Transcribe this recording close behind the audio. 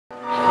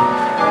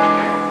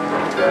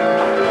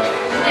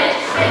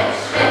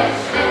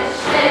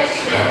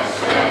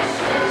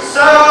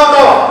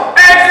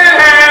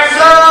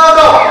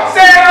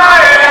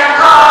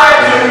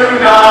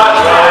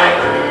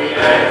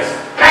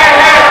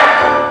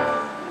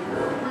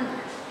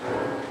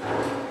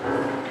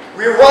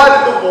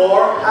to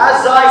war,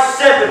 as I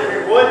said that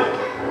we would.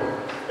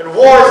 And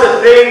war is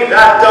a thing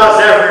that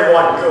does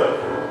everyone good.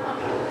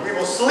 We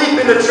will sleep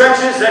in the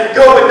trenches and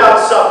go without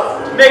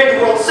supper to make the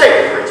world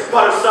safe for each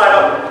butter side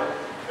up.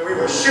 And we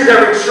will shoot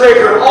every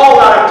traitor all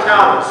out of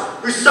towners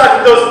who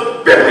side with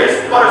those biblious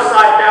butter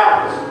side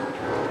downs.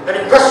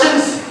 Any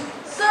questions?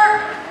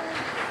 Sir,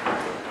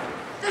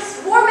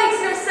 this war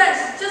makes no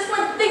sense. Just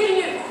when thinking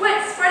you'd quit,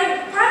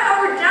 spreading right up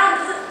or down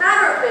doesn't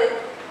matter a bit.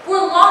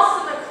 We're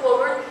lost in the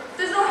clover.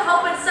 There's no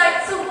help in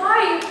sight, so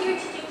why are you here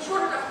teaching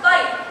children to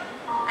fight?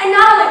 And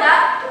not only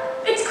that,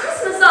 it's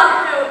Christmas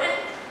on Hoo, and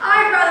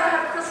I'd rather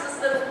have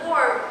Christmas than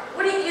war.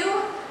 Wouldn't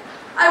you?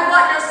 I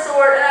want no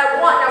sword and I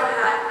want no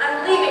hat.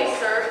 I'm leaving,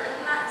 sir,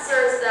 and that,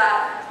 sir, is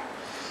that.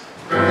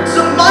 It's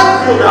a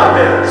minefield out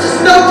there. This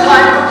is no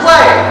time for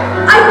play.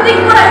 I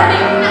think what I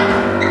think.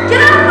 Now,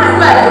 get out of my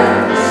way.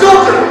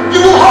 Soldier,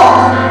 you will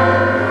halt.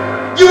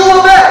 You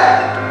will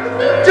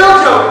obey.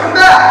 Jojo, come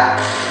back.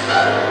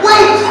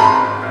 Wait.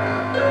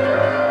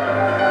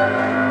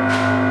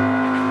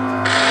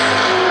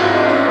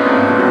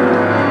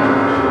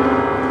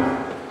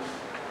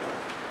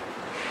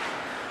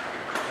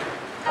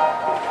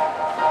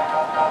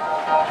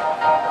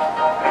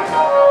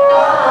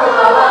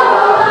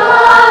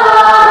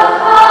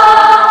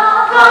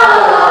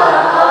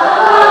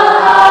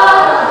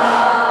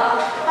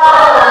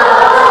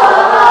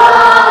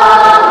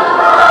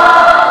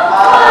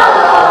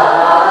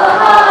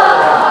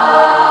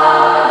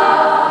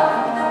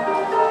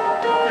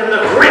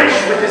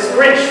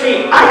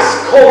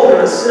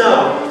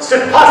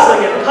 Stood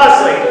puzzling and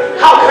puzzling.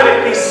 How could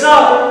it be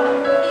so?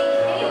 He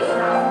came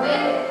without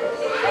wind.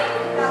 He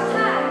came without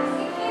tags.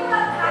 He came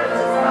without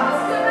packages,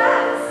 boxes, and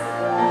bags.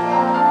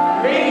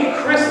 Maybe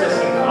Christmas,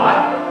 he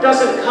thought,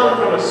 doesn't come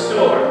from a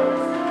store.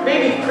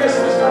 Maybe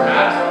Christmas,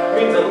 perhaps,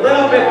 means a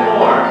little bit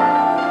more.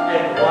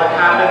 And what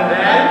happened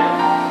then?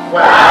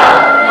 Well,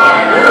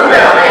 in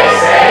Newville, they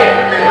say,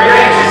 the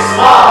Grinch is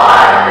small,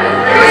 but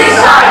 3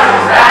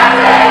 sizes that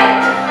day.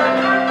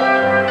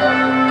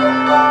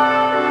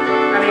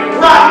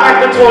 Brought back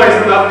the toys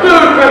and the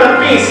food for the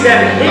beast,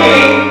 and he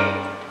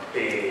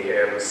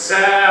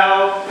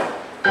himself,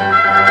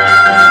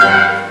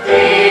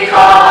 he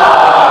carved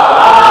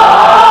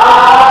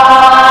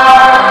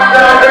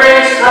the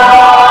Grinch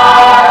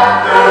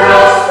carved the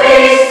roast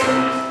beast,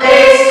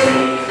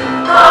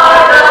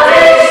 carved the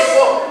beast.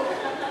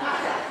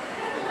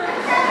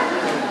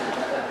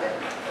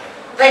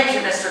 Thank you,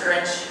 Mr.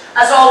 Grinch.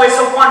 As always,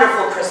 a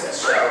wonderful Christmas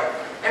show.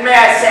 And may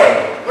I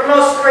say, we're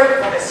most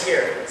grateful this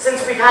year,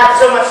 since we've had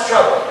so much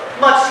trouble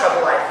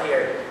I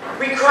fear.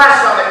 We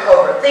crashed on the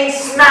clover, things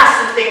smashed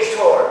and things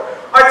tore.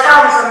 Our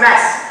town was a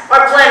mess,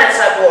 our planet's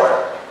at war.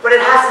 But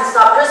it hasn't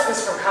stopped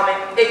Christmas from coming,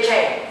 it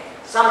came.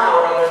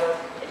 Somehow or other,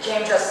 it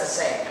came just the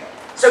same.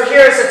 So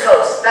here is a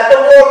toast, that the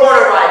war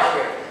won't arrive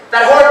here,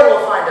 that horror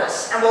will find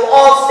us, and we'll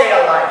all stay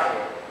alive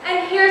here.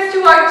 And here's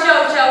to our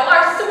Jojo,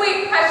 our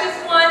sweet, precious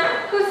one,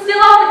 who's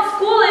still off at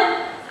school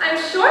and, I'm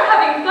sure,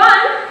 having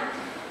fun.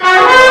 A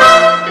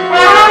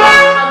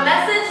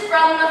message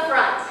from the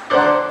front.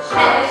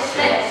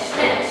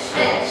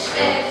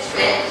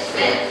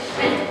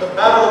 The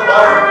Battle of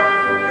Butter,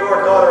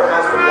 your daughter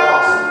has been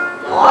lost.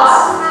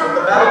 Lost? When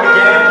the battle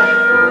began,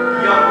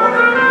 the young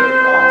woman paid the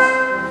cost.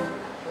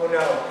 Oh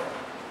no,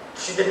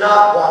 she did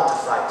not want to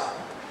fight,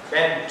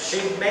 and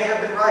she may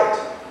have been right.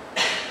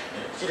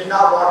 She did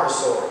not want her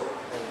sword,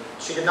 and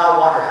she did not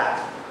want her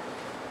hat.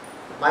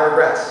 My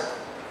regrets,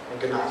 and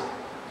good night.